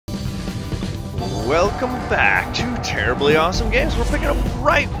welcome back to Terribly Awesome Games. We're picking up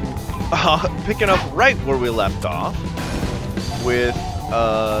right where we left off with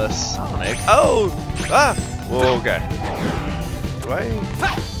Sonic. Oh, well, okay. Do I?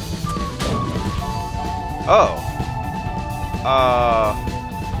 Oh,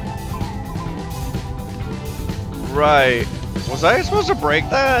 right. Was I supposed to break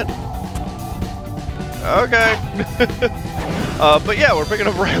that? Okay. But yeah, we're picking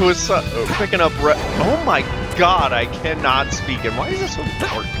up right with oh my god, I cannot speak. And why is this so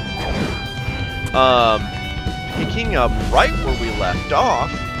dark? Picking up right where we left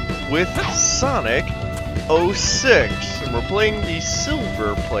off with Sonic 06, and we're playing the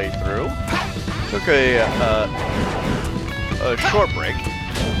silver playthrough. Took a short break.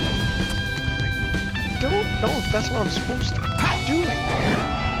 I don't know if that's what I'm supposed to be doing.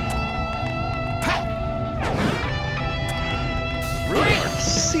 Really hard to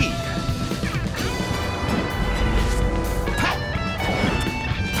see.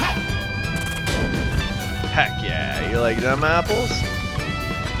 Heck yeah, you like them apples?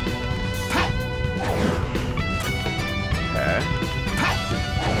 Okay.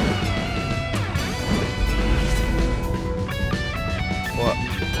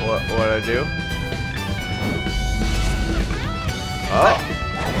 What'd I do? Oh.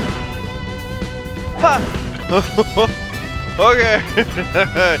 Ha! Okay.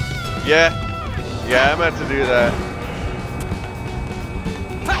 Yeah, I meant to do that.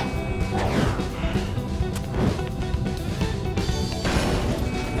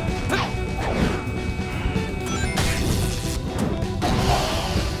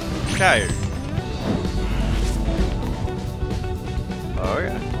 Okay.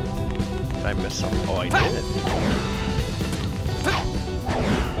 Okay. Did I miss something? Oh, I did.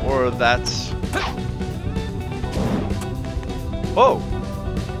 Or that's... Whoa!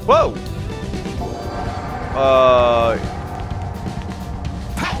 Whoa!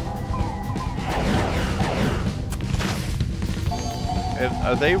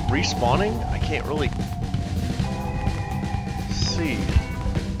 Are they respawning? I can't really see.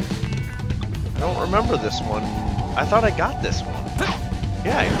 I don't remember this one. I thought I got this one.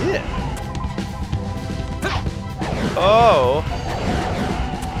 Yeah, I did. Oh!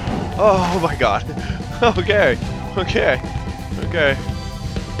 Oh my god. Okay. Okay. Okay.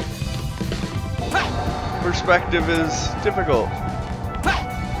 Perspective is difficult.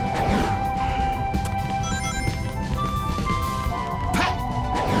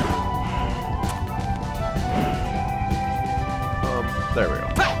 There we go.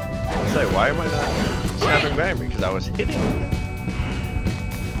 Say, why am I not snapping back? Because I was hitting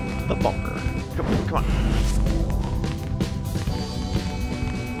the bunker. Come on.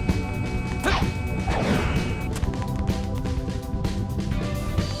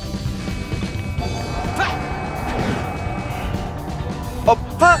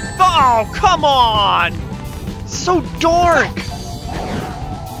 Oh, come on! So dark!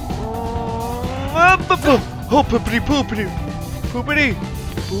 Oh, poopity poopity! Poopity!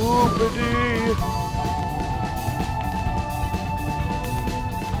 Poopity!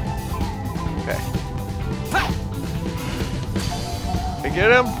 Okay. I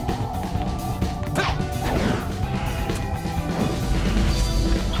get him?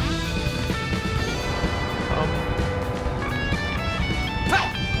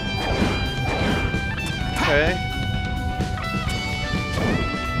 Okay.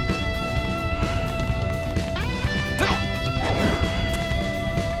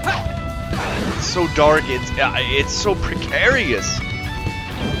 It's so dark. It's so precarious.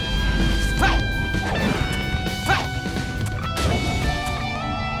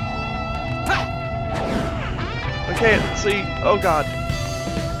 I can't see. Oh god.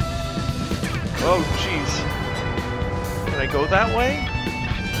 Oh jeez. Can I go that way?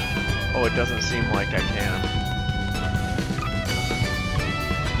 Oh, it doesn't seem like I can.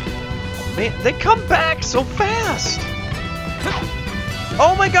 Oh, man, they come back so fast!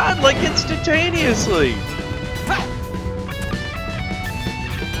 Oh my god, like instantaneously!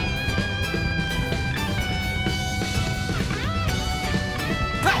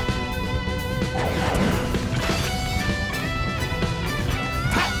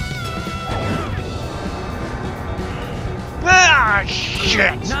 Ah,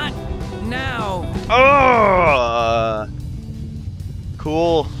 shit! Not now. Oh,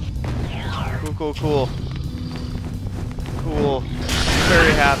 cool. Cool.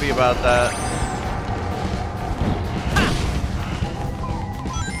 Very happy about that.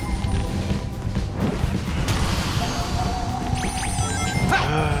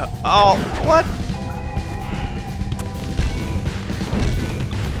 Oh, what?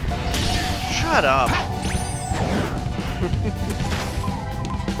 Shut up.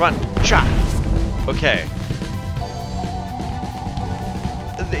 Run. Shot. Okay.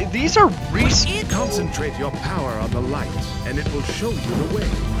 These are recent. Concentrate your power on the light, and it will show you the way.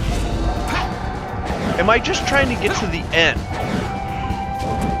 Am I just trying to get to the end?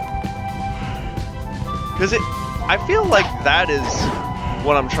 Because I feel like that is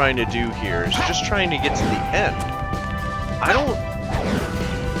what I'm trying to do here, is just trying to get to the end. I don't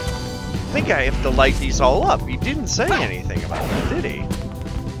think I have to light these all up. He didn't say anything about that, did he?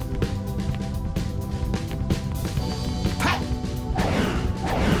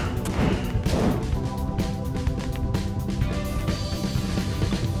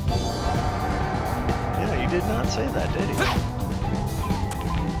 Yeah, he did not say that, did he?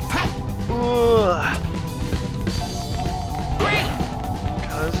 Ugh.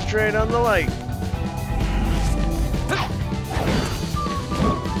 Concentrate on the light.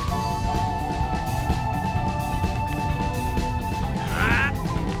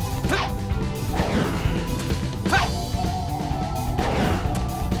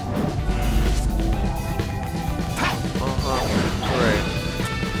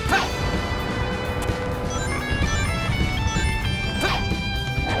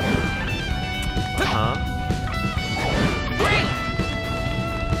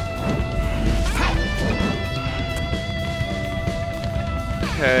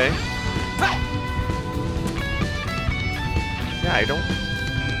 Okay. Yeah, I don't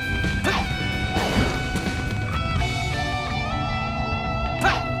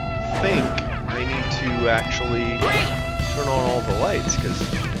think I need to actually turn on all the lights, because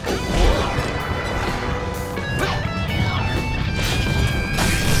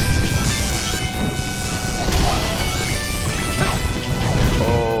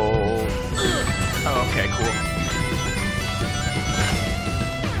oh, okay, cool.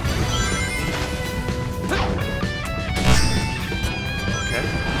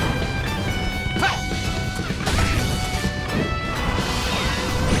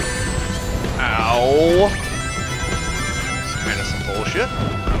 Ow! It's kind of some bullshit.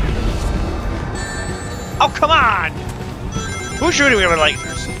 Oh, come on! Who's shooting me with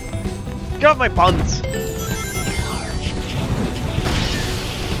lasers? Get off my buns!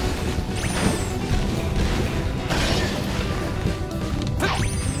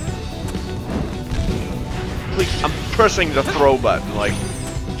 Like, I'm pressing the throw button, like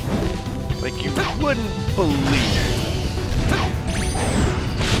you wouldn't believe.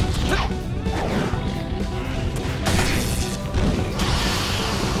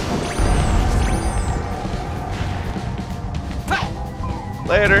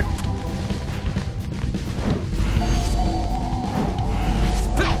 Later.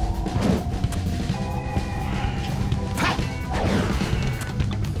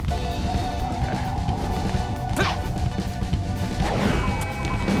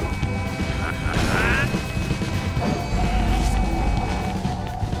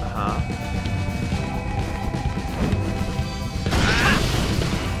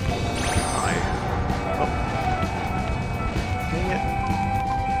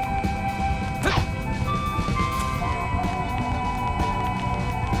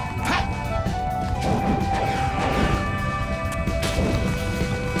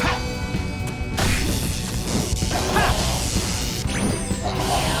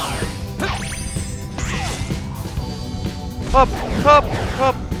 Up, up,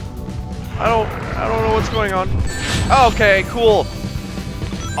 up. I don't know what's going on. Okay, cool.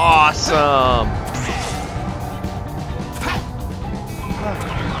 Awesome.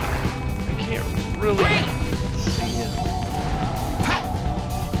 I can't really see it.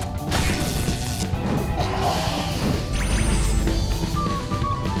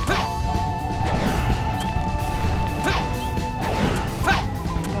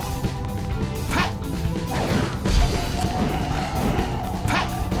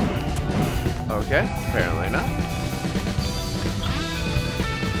 Okay, apparently not.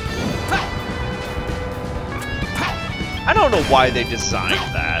 I don't know why they designed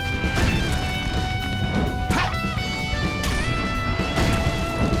that.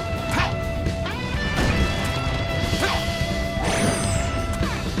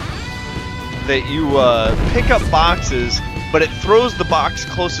 That you pick up boxes, but it throws the box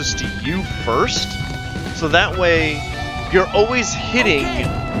closest to you first, so that way you're always hitting.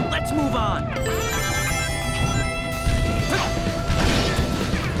 Okay, let's move on.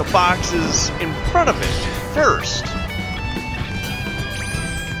 The boxes in front of it first.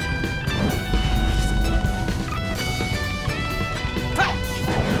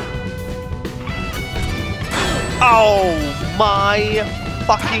 Oh my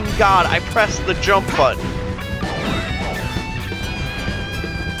fucking god, I pressed the jump button.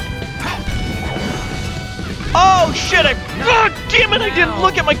 Oh shit, god damn it, I didn't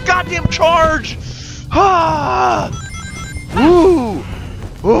look at my goddamn charge! Ah! Woo!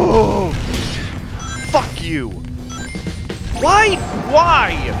 Oh! Fuck you! Why?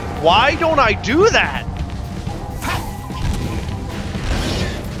 Why don't I do that?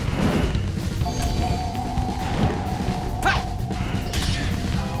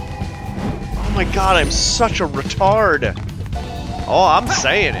 Oh my god, I'm such a retard. Oh, I'm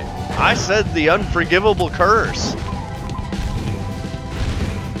saying it. I said the unforgivable curse.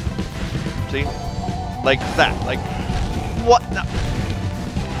 See? Like that. Like,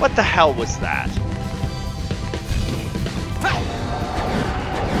 what the hell was that?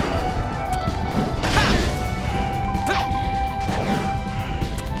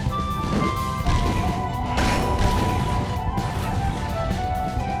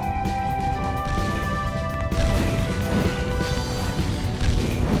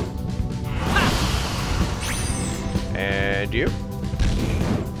 And you.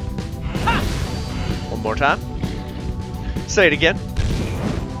 One more time. Say it again.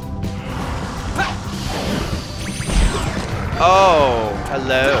 Oh,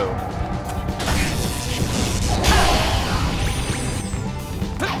 hello.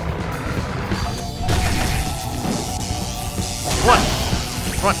 Run.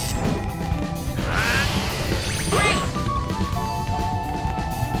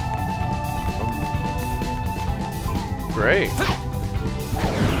 Great.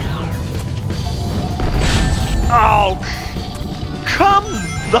 Oh, come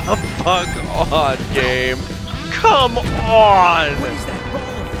the fuck on, game. Come on. What is that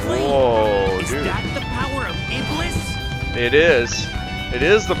ball of flame? Whoa, is dude. that the power of Iblis? It is. It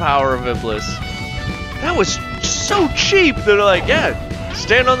is the power of Iblis. That was so cheap that like, yeah,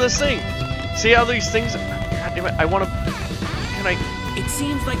 stand on this thing. See how these things... God damn it, I want to... Can I... It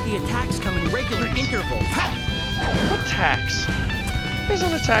seems like the attacks come in regular intervals. What attacks? He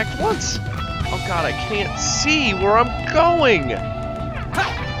hasn't attacked once. Oh god, I can't see where I'm going.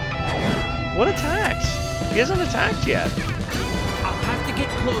 What attacks? He hasn't attacked yet. I'll have to get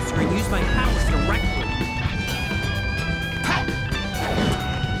closer and use my powers directly.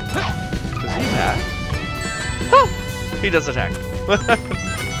 Does he attack? Oh! He does attack.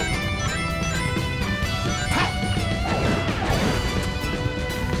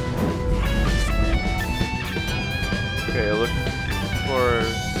 Okay, look for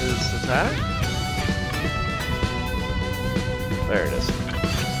his attack. There it is.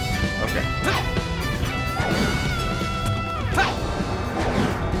 Okay.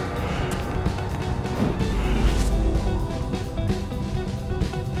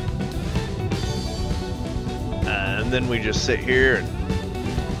 And then we just sit here and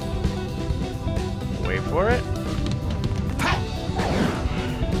wait for it.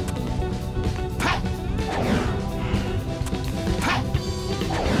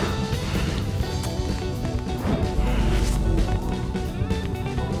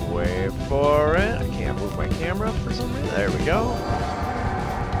 Wait for it. I can't move my camera for some reason. There we go.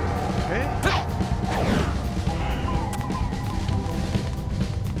 Okay.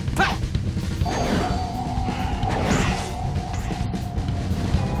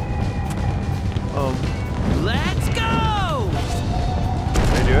 Let's go!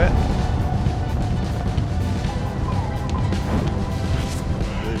 Can I do it?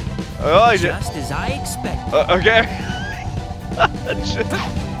 Oh, I did. Just as I expected. Okay.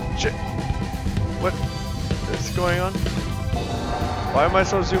 What is going on? Why am I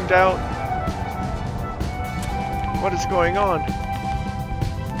so zoomed out? What is going on? I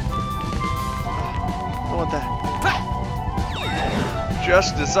don't want that.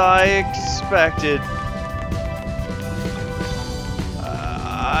 Just as I expected.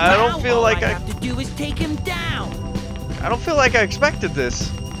 I don't feel like I have to do is take him down. I don't feel like I expected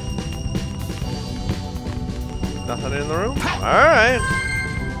this. Nothing in the room? Alright.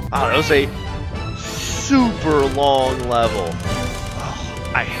 Oh, that was a super long level.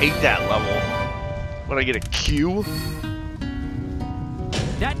 Oh, I hate that level. When I get a Q?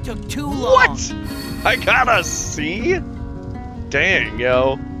 That took too long. What? I got a C? Dang,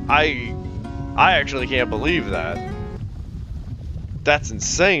 yo. I actually can't believe that. That's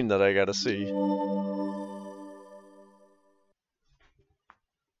insane that I got a C.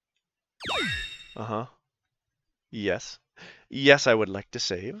 Uh-huh. Yes. Yes, I would like to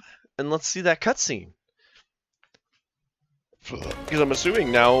save. And let's see that cutscene. Because I'm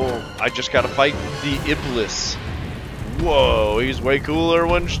assuming now I just gotta fight the Iblis. Whoa, he's way cooler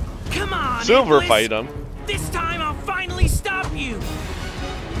when Come on, Silver Iblis. fight him. This time I'll finally stop you.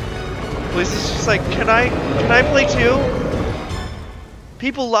 Please, it's just like, can I play too?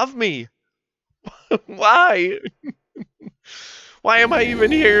 People love me. Why? Why am I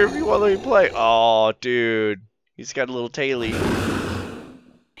even here if you want to let me play? Oh, dude. He's got a little taily.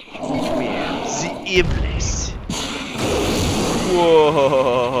 The Iblis.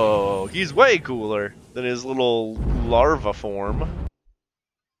 Whoa. He's way cooler than his little larva form.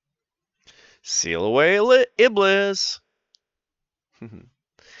 Seal away, Iblis.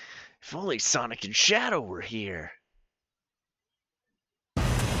 If only Sonic and Shadow were here.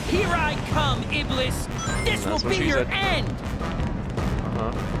 Here I come, Iblis! This will be your end!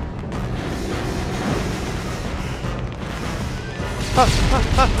 Uh-huh.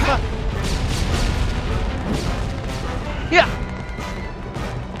 Yeah!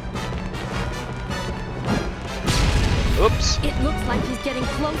 Oops. It looks like he's getting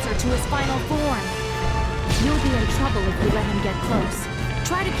closer to his final form. You'll be in trouble if you let him get close.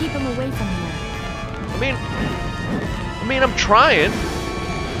 Try to keep him away from here. I mean, I'm trying.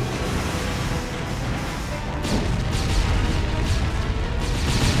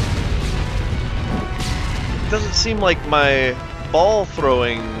 Doesn't seem like my ball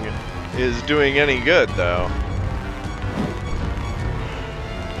throwing is doing any good, though.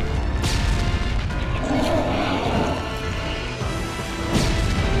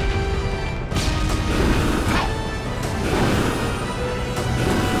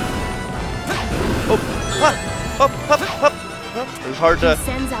 It was hard to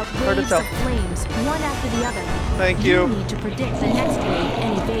sends out waves tell. of flames, one after the other. Thank you. You need to predict the next wave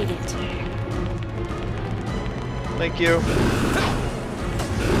and evade it. Thank you.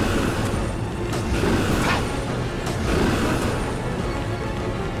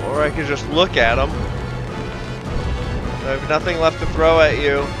 Or I could just look at him. I have nothing left to throw at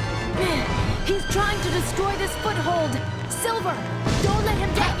you. He's trying to destroy this foothold. Silver, don't let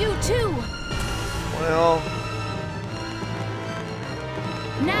him get you too. Well...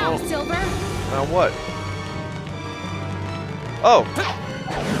 Now, Silver. Now what? Oh!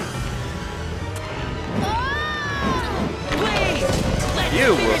 Please! Let's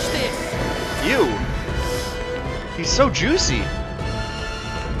You! finish this! You! He's so juicy!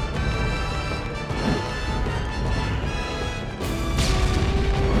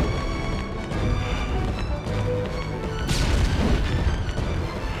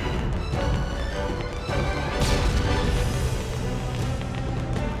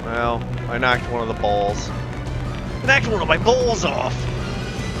 Well, I knocked one of the balls. I knocked one of my balls off!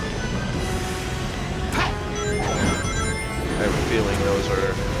 I have a feeling those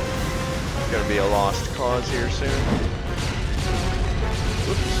are gonna be a lost cause here soon.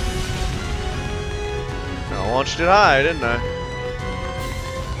 Whoops. I launched it high, didn't I?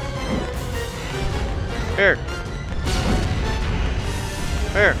 Here.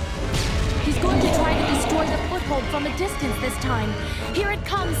 Here. He's going to try to destroy the foothold from a distance this time. Here it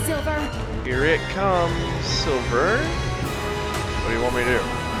comes, Silver. Here it comes, Silver. What do you want me to do?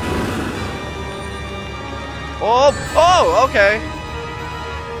 Oh! Oh! Okay.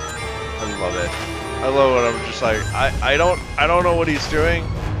 I love it. I love it. I'm just like, I don't know what he's doing.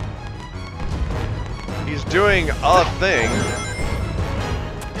 He's doing a thing.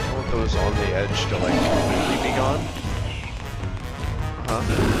 I want those on the edge to like completely be gone. Uh-huh.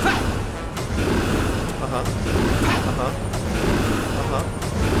 Uh-huh. Uh-huh. Uh-huh.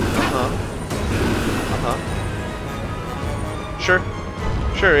 Uh-huh. Uh-huh. Sure.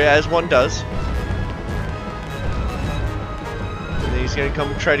 Sure, yeah, as one does. And then he's gonna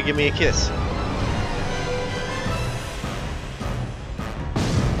come try to give me a kiss.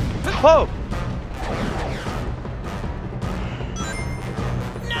 Whoa!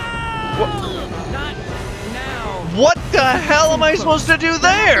 Not now! What the hell am I supposed to do Do a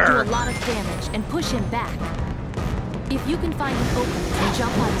there? lot of damage and push him back. If you can find an opening and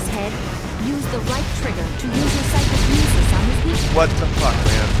jump on his head, use the right trigger to use your psychokinesis on his weakness. What the fuck,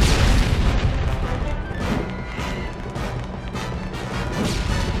 man?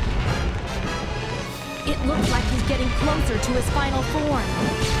 It looks like he's getting closer to his final form.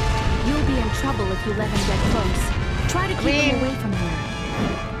 You'll be in trouble if you let him get close. Try to keep him away from here.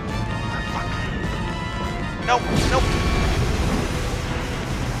 Nope, nope.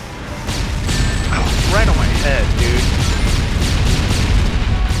 Oh, right on my head, dude.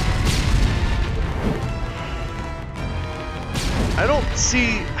 I don't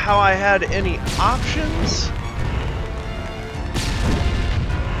see how I had any options.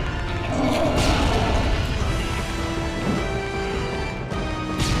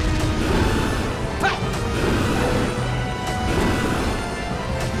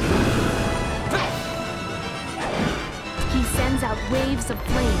 He sends out waves of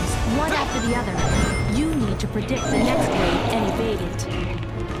flames, flames, one after the other. You need to predict the next wave and evade it.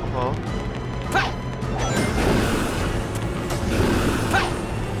 Uh-huh.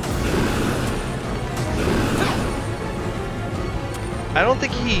 I don't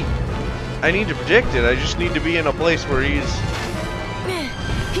think I need to predict it. I just need to be in a place where he's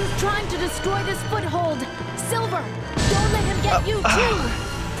trying to destroy this foothold. Silver, don't let him get you too.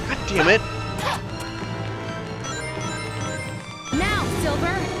 God damn it. Now,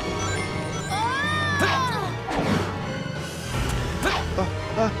 Silver.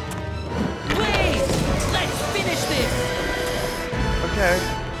 Wait! Let's finish this! Okay.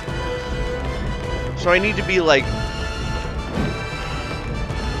 So I need to be like...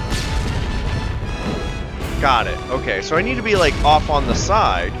 Got it. Okay, so I need to be like off on the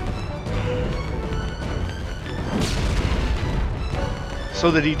side. So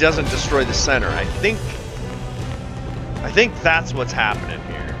that he doesn't destroy the center. I think that's what's happening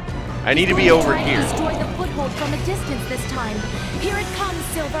here. I need to be over here. Destroy the foothold from a distance this time. Here it comes,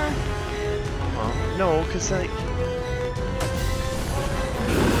 Silver. No, because I...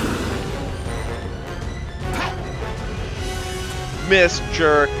 Miss,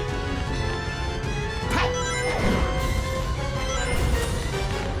 jerk.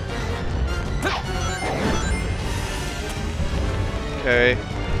 Okay.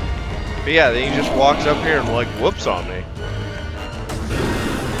 But yeah, then he just walks up here and like whoops on me.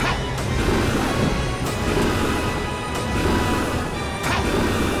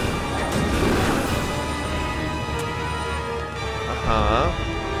 Uh-huh.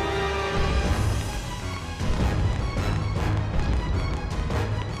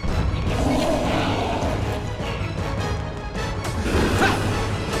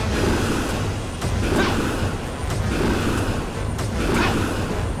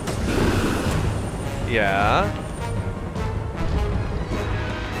 Yeah.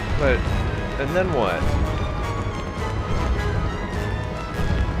 But, and then what?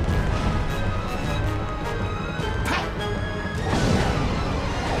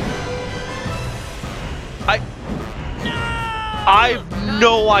 I've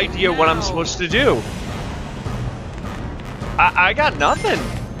no idea what I'm supposed to do. I got nothing.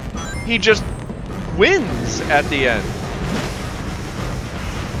 He just wins at the end.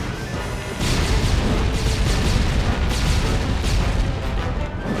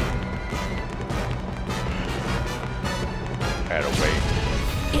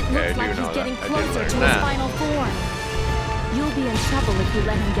 It looks like he's getting closer to his final form. You'll be in trouble if you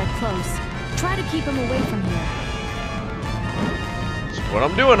let him get close. Try to keep him away from here. That's what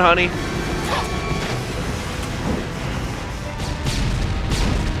I'm doing, honey.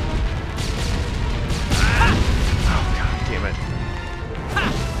 Oh, God damn it.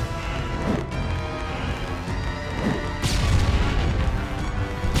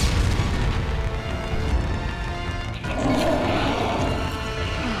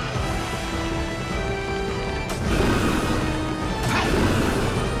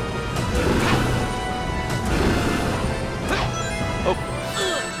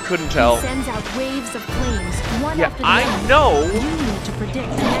 Couldn't tell. He sends out waves of flames, one Yeah, after the I other. know. You need to predict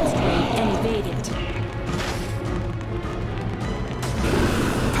the next wave and evade it.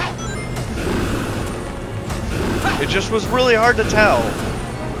 It just was really hard to tell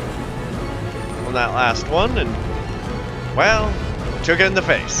on that last one, and well, took it in the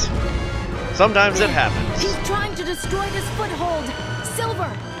face. Sometimes it happens. He's trying to destroy this foothold. Silver,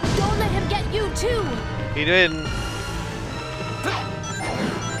 don't let him get you too. He didn't.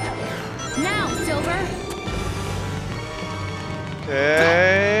 Now, Silver.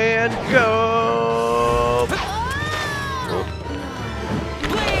 Okay, and go.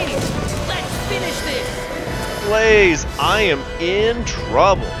 Blaze! Let's finish this! Blaze, I am in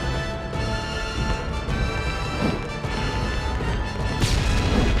trouble.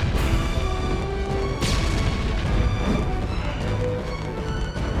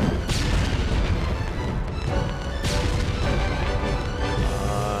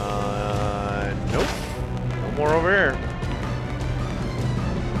 Nope. No more over here.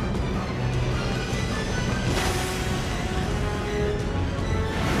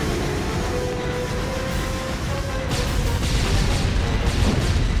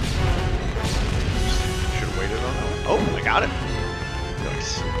 Should have waited on that one. Oh, I got it.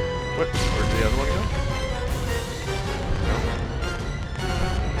 Nice. What? Where'd the other one go? No.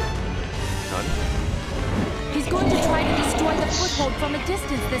 None. He's going to try to destroy the foothold from a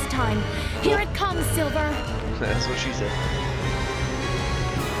distance this time. Here it comes, Silver. That's what she said.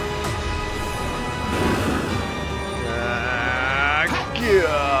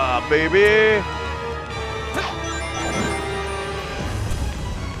 Yeah, baby.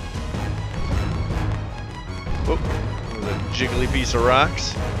 jiggly piece of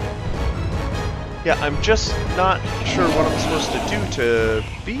rocks. Yeah, I'm just not sure what I'm supposed to do to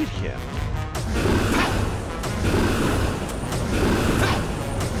beat him.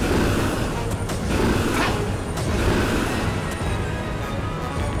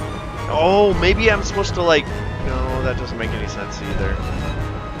 Oh, maybe I'm supposed to, like... No, that doesn't make any sense either.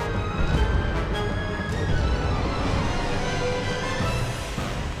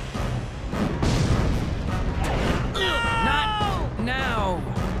 Not now.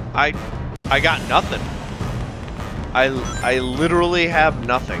 I got nothing. I literally have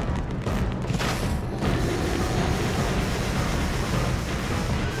nothing.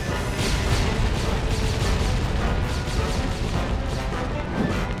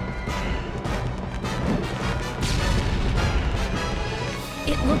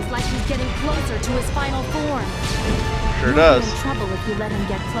 It looks like he's getting closer to his final form. Sure You'll does. be in trouble if you let him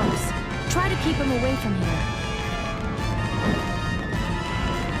get close. Try to keep him away from here.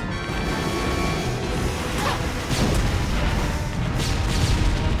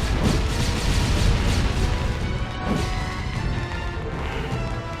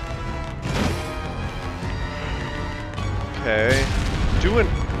 Okay. Doing...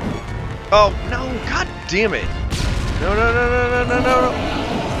 Oh, no, god damn it. No, no, no, no, no, no, no, no.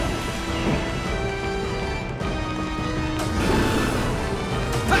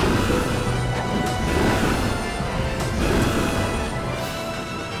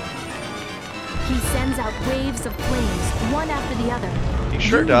 He sends out waves of flames, one after the other. He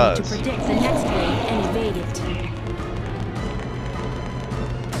sure You need does. to predict the next wave and evade it.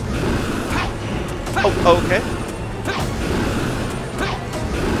 Oh, okay.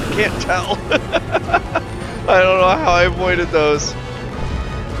 Can't tell. I don't know how I avoided those.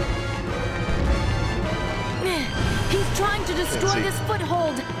 He's trying to destroy see. this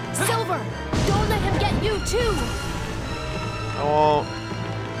foothold. Silver, don't let him get you too. Oh,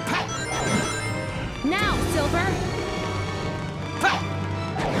 Now, Silver.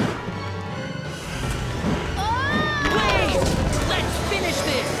 Wait! Let's finish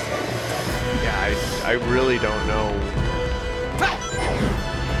this. yeah, I really don't know.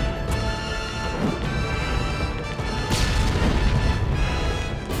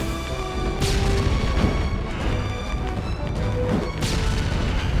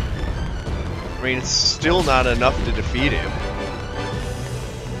 I mean, it's still not enough to defeat him.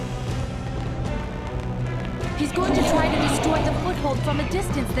 He's going to try to destroy the foothold from a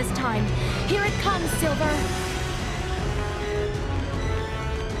distance this time. Here it comes, Silver.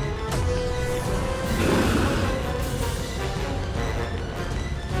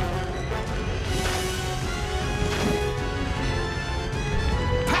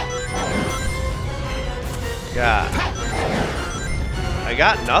 God. I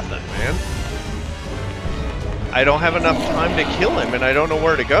got nothing, man. I don't have enough time to kill him, and I don't know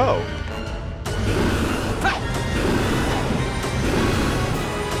where to go.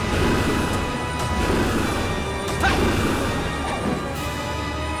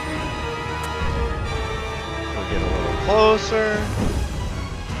 We'll get a little closer.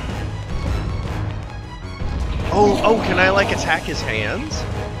 Oh, can I, like, attack his hands?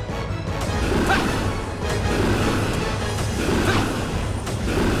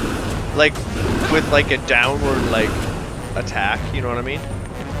 Like, with, like, a downward, like, attack, you know what I mean?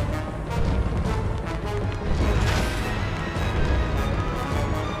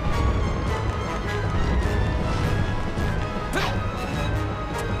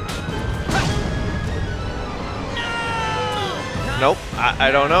 Nope,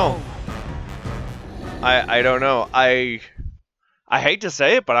 I don't know. I don't know. I hate to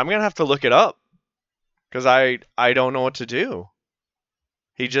say it, but I'm gonna have to look it up. Because I don't know what to do.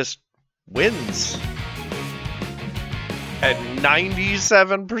 He just wins. At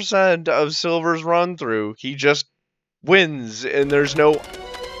 97% of Silver's run through, he just wins, and there's no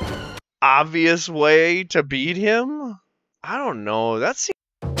obvious way to beat him? I don't know. That's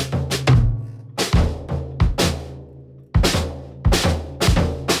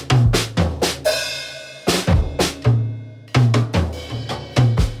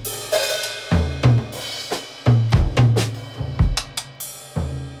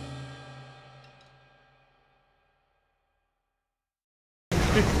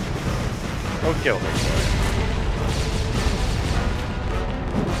don't kill me.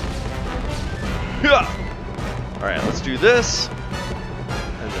 Alright, let's do this.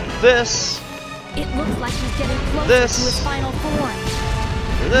 And then this. It looks like he's getting closer This. to his final form.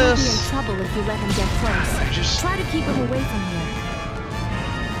 And You'll be in this. trouble if you let him get close. I just... Try to keep him away from here.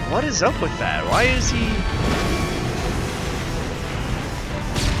 What is up with that? Why is he...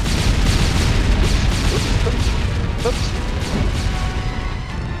 Oops.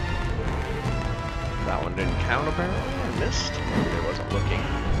 apparently. I missed. I wasn't looking.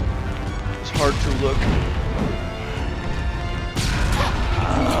 It's hard to look.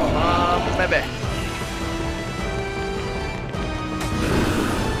 Baby.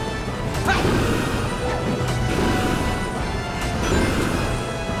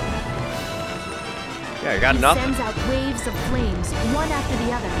 Yeah, I got nothing. He sends out waves of flames, one after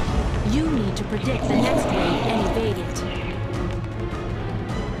the other. You need to predict the next wave and evade it.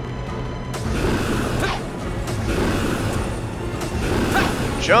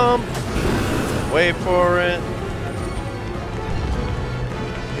 Jump! Wait for it.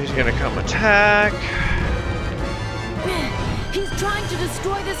 He's gonna come attack. He's trying to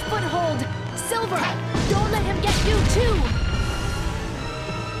destroy this foothold. Silver, don't let him get you too.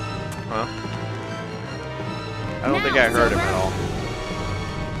 Huh? I don't think I heard him at all.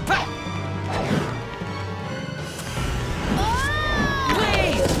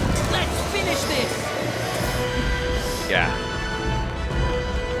 Wait! Let's finish this! Yeah.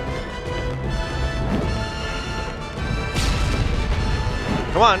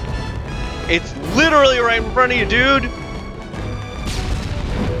 Come on. It's literally right in front of you, dude.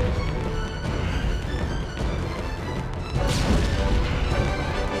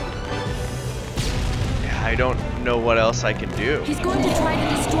 Yeah, I don't know what else I can do. He's going to try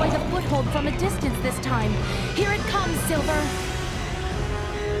to destroy the foothold from a distance this time. Here it comes, Silver.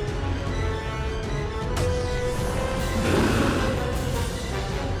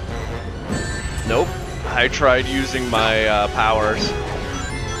 Nope. I tried using my powers.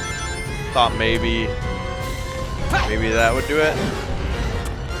 Thought maybe that would do it.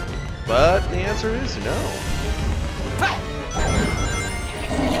 But the answer is no.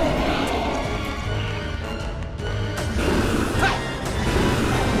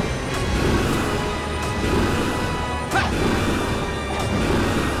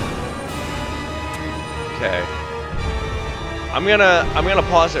 Okay. I'm gonna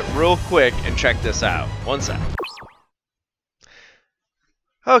pause it real quick and check this out. One sec.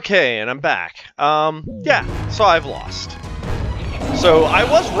 Okay, and I'm back. Yeah, so I've lost. So I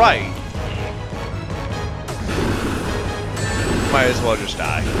was right. Might as well just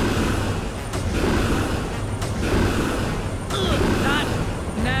die. Not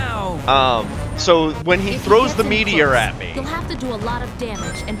now. So when he If throws gets the in meteor close, at me, you'll have to do a lot of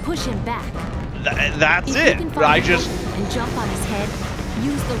damage and push him back. that's If it. you can find I an just opening and jump on his head.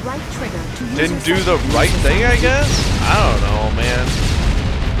 Use the right trigger to use didn't your do the psychic right uses thing, on I him. guess? I don't know, man.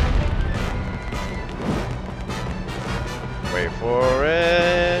 Wait for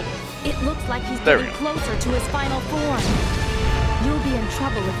it. It looks like he's There we getting go. closer to his final form. You'll be in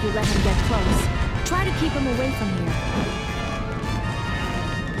trouble if you let him get close. Try to keep him away from here.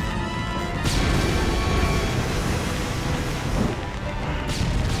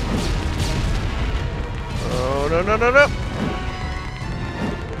 Oh, no, no, no, no.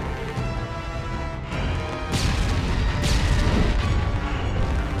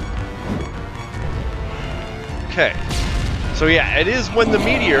 Okay. So yeah, it is when the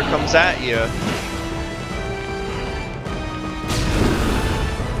meteor comes at you.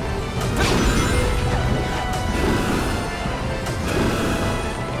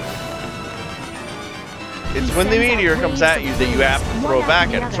 It's when the meteor comes at you that you have to throw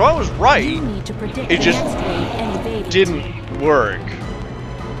back at it. So I was right. You need to predict It the just next wave and evade it. Didn't work.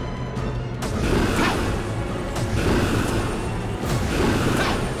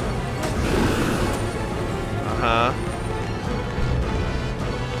 Uh-huh.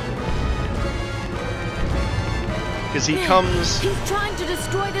 Because he comes... He's trying to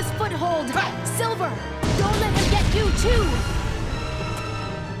destroy this foothold. Silver, don't let him get you too.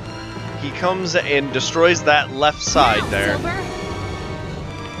 He comes and destroys that left side Now, there. Silver.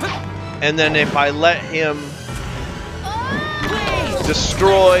 And then if I let him Wait!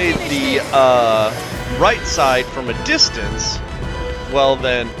 destroy the right side from a distance, well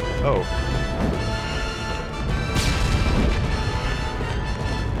then... Oh.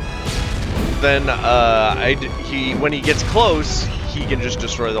 Then when he gets close, he can just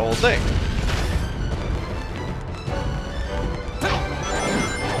destroy the whole thing.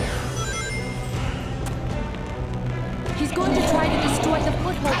 He's going to try to destroy the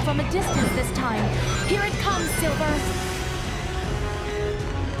foothold from a distance this time. Here it comes, Silver.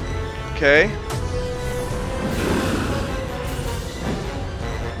 Okay.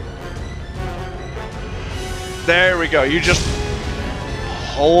 There we go. You just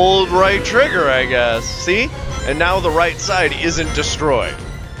hold right trigger, I guess. See? And now the right side isn't destroyed.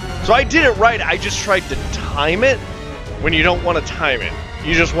 So I did it right. I just tried to time it when you don't want to time it.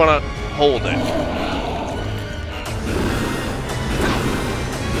 You just want to hold it.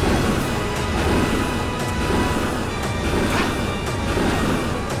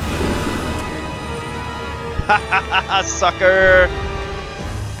 Sucker!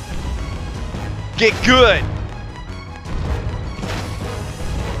 Get good!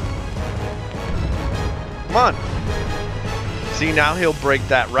 Come on. See, now he'll break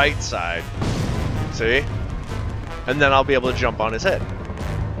that right side. See? And then I'll be able to jump on his head.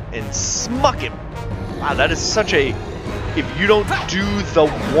 And smuck him. Wow, that is such a... If you don't do the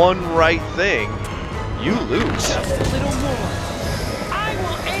one right thing, you lose. Just a little more. I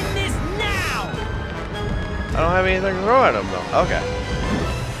will end this now. I don't have anything to throw at him, though. Okay.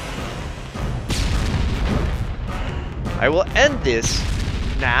 I will end this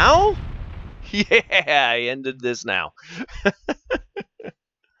now? Yeah, I ended this now.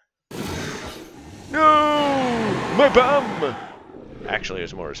 No! My bum! Actually,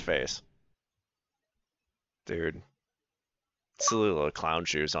 it's more his face. Dude. Silly little clown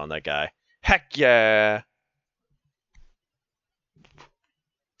shoes on that guy. Heck yeah!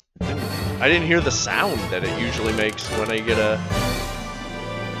 I didn't hear the sound that it usually makes when I get a...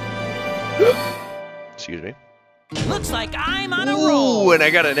 Excuse me. Looks like I'm on a roll. Ooh, and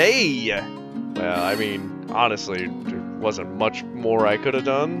I got an A! Well, I mean, honestly, there wasn't much more I could have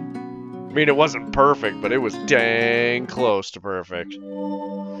done. I mean, it wasn't perfect, but it was dang close to perfect.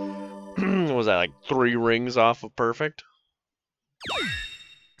 Was that like 3 rings off of perfect?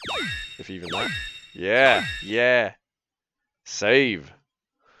 If even that. Yeah, yeah. Save.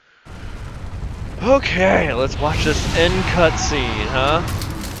 Okay, let's watch this end cutscene, huh?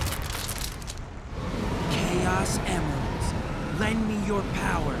 Chaos Emeralds, lend me your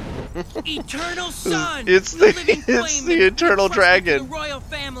power. Eternal Sun. It's the living the flame Eternal that Dragon. The royal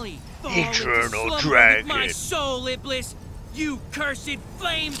family. Fall Eternal into slumber Dragon. with my soul, Iblis. You cursed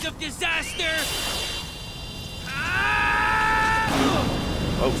flames of disaster.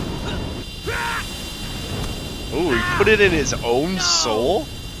 Oh. Ooh, he put it in his own soul?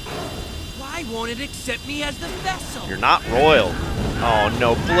 Why won't it accept me as the vessel? You're not royal. Oh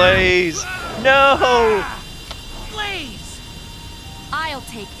no, Blaze! No! Blaze! I'll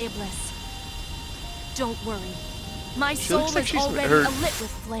take Iblis. Don't worry. My She soul looks like is she's already her- alit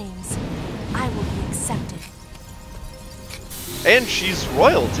with flames. I will be accepted. And she's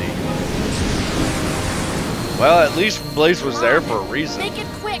royalty. Well, at least Blaze was there for a reason. Make it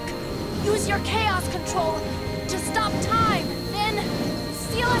quick. Use your chaos control to stop time. Then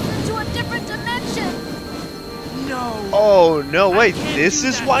seal us into a different dimension. No. Oh no, wait, can't this do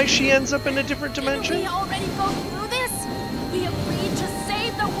is that. why she ends up in a different Didn't dimension? we already go through this? We agreed to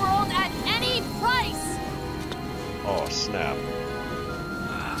save the world at any price. Oh, snap.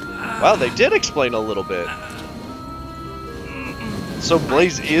 Wow, they did explain a little bit. So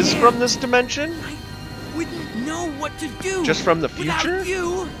Blaze is from this dimension? I wouldn't know what to do. Just from the future? Without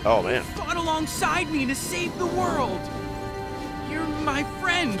you. Oh, man. You fought alongside me to save the world. You're my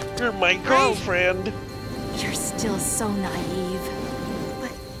friend. You're my girlfriend. You're still so naive.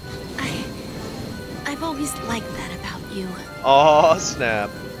 But I've always liked that about you. Oh, snap.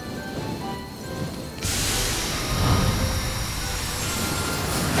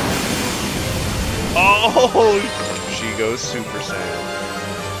 Oh, she goes Super Saiyan.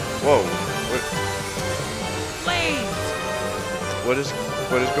 Whoa. Blaze. What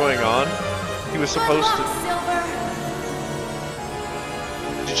is going on? He was supposed Good to... luck, Silver.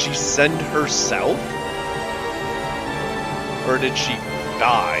 Did she send herself? Or did she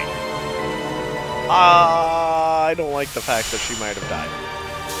die? I don't like the fact that she might have died.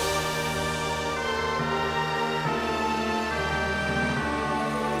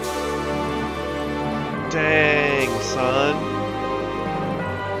 Dang, son.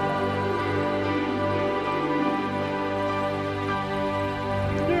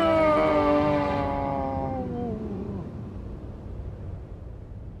 No.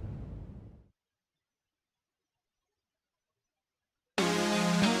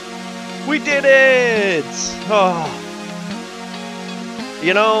 We did it! Oh.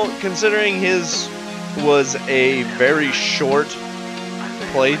 You know, considering his was a very short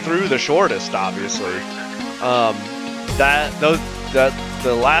playthrough, the shortest, obviously.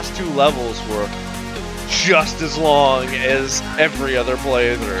 The last 2 levels were just as long as every other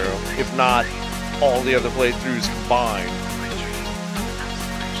playthrough, if not all the other playthroughs combined.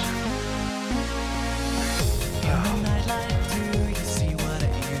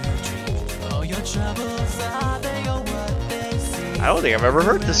 I don't think I've ever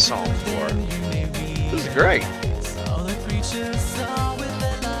heard this song before. This is great.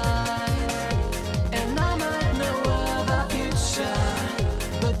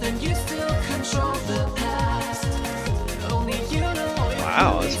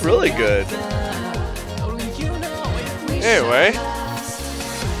 Wow, that's really good. Anyway,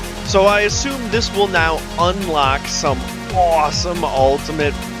 So I assume this will now unlock some awesome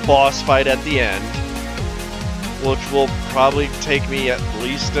ultimate boss fight at the end, which will probably take me at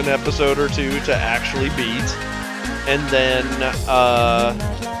least an episode or two to actually beat. And then,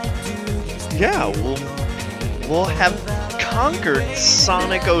 yeah, we'll have conquered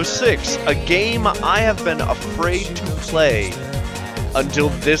Sonic 06, a game I have been afraid to play until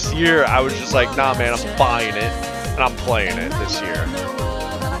this year. I was just like, nah, man, I'm buying it and I'm playing it this year.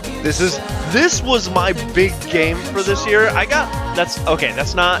 This was my big game for this year.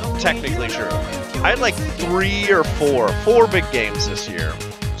 That's not technically true. I had like four big games this year.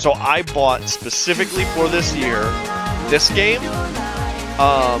 So I bought specifically for this year, this game.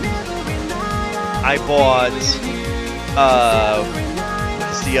 I bought,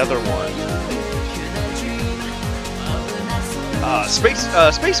 what's the other one?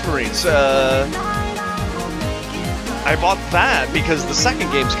 Space Marines. I bought that because the second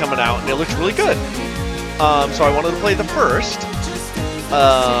game's coming out and it looks really good. So I wanted to play the first.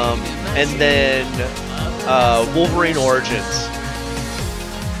 And then Wolverine Origins.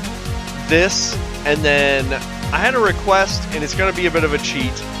 This, and then I had a request, and it's going to be a bit of a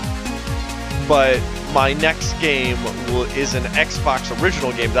cheat, but my next game is an Xbox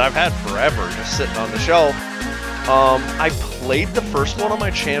original game that I've had forever, just sitting on the shelf. I played the first one on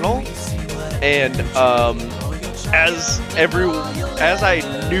my channel, and as I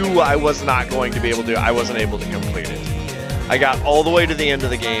knew I was not going to be able to, I wasn't able to complete it. I got all the way to the end of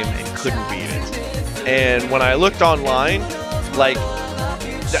the game and couldn't beat it. And when I looked online, like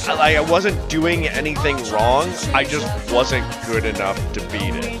I wasn't doing anything wrong, I just wasn't good enough to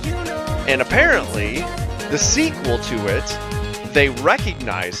beat it. And apparently, the sequel to it, they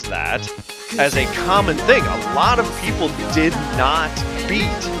recognized that as a common thing. A lot of people did not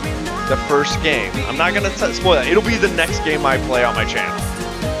beat the first game. I'm not going to spoil that. It'll be the next game I play on my channel.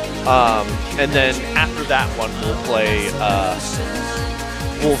 And then after that one, we'll play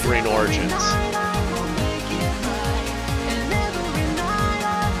Wolverine Origins.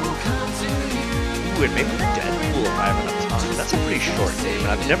 Ooh, and maybe Deadpool if I have enough time. That's a pretty short game, and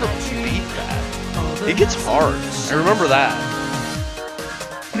I've never beat that. It gets hard. I remember that.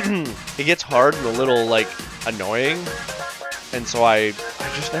 It gets hard and a little, like, annoying. And so I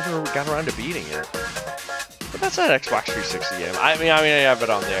just never got around to beating it. But that's that Xbox 360 game. I mean, I have it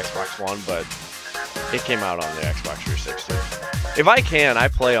on the Xbox One, but it came out on the Xbox 360. If I can, I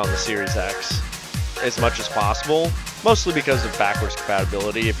play on the Series X as much as possible, mostly because of backwards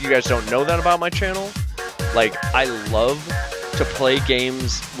compatibility. If you guys don't know that about my channel, like, I love to play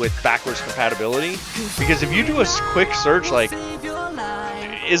games with backwards compatibility, because if you do a quick search, like,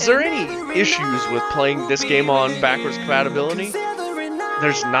 is there any issues with playing this game on backwards compatibility?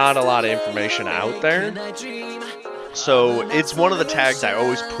 There's not a lot of information out there. So it's one of the tags I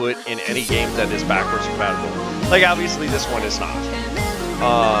always put in any game that is backwards compatible. Like, obviously this one is not.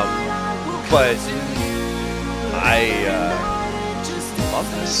 But I love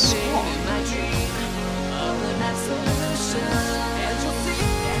this song.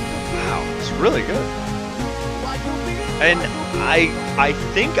 Wow, it's really good. And I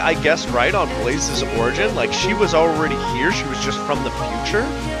think I guessed right on Blaze's origin. Like, she was already here. She was just from the future.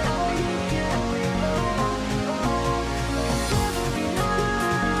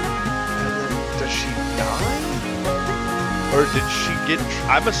 And then, does she die? Or did she get...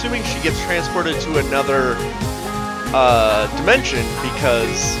 I'm assuming she gets transported to another dimension,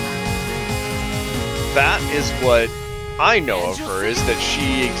 because that is what I know of her, is that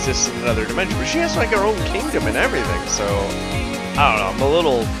she exists in another dimension, but she has like her own kingdom and everything, so I don't know, I'm a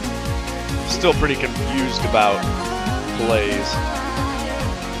little still pretty confused about Blaze.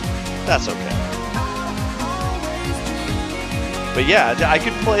 That's okay. But yeah, I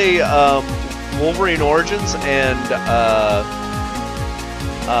could play Wolverine Origins and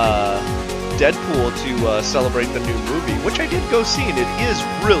Deadpool to celebrate the new movie, which I did go see, and it is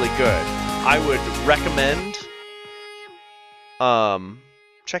really good. I would recommend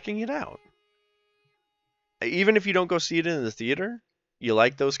checking it out. Even if you don't go see it in the theater, you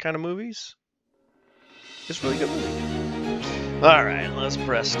like those kind of movies, it's a really good movie. Alright, let's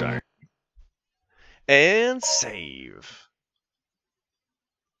press start. And save.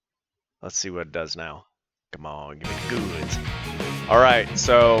 Let's see what it does now. Come on, give me the goods. Alright,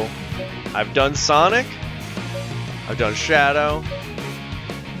 so I've done Sonic, I've done Shadow,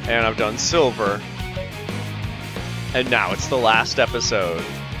 and I've done Silver. And now it's the last episode.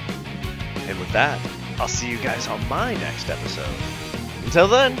 And with that, I'll see you guys on my next episode. Until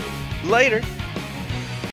then, later.